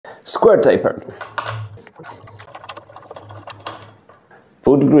Square tapered.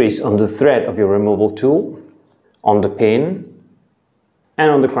 Put grease on the thread of your removal tool, on the pin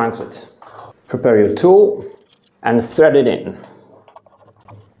and on the crankset. Prepare your tool and thread it in.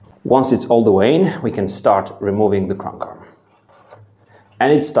 Once it's all the way in, we can start removing the crank arm.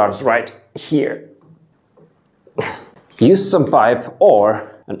 And it starts right here. Use some pipe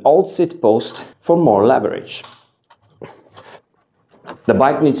or an old seat post for more leverage. The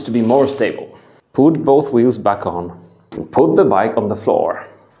bike needs to be more stable. Put both wheels back on. Put the bike on the floor.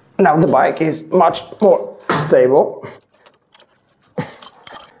 Now the bike is much more stable.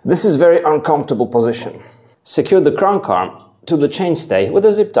 This is a very uncomfortable position. Secure the crank arm to the chainstay with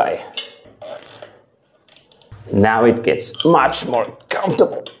a zip tie. Now it gets much more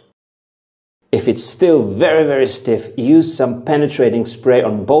comfortable. If it's still very stiff, use some penetrating spray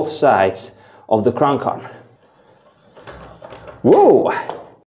on both sides of the crank arm. Whoa!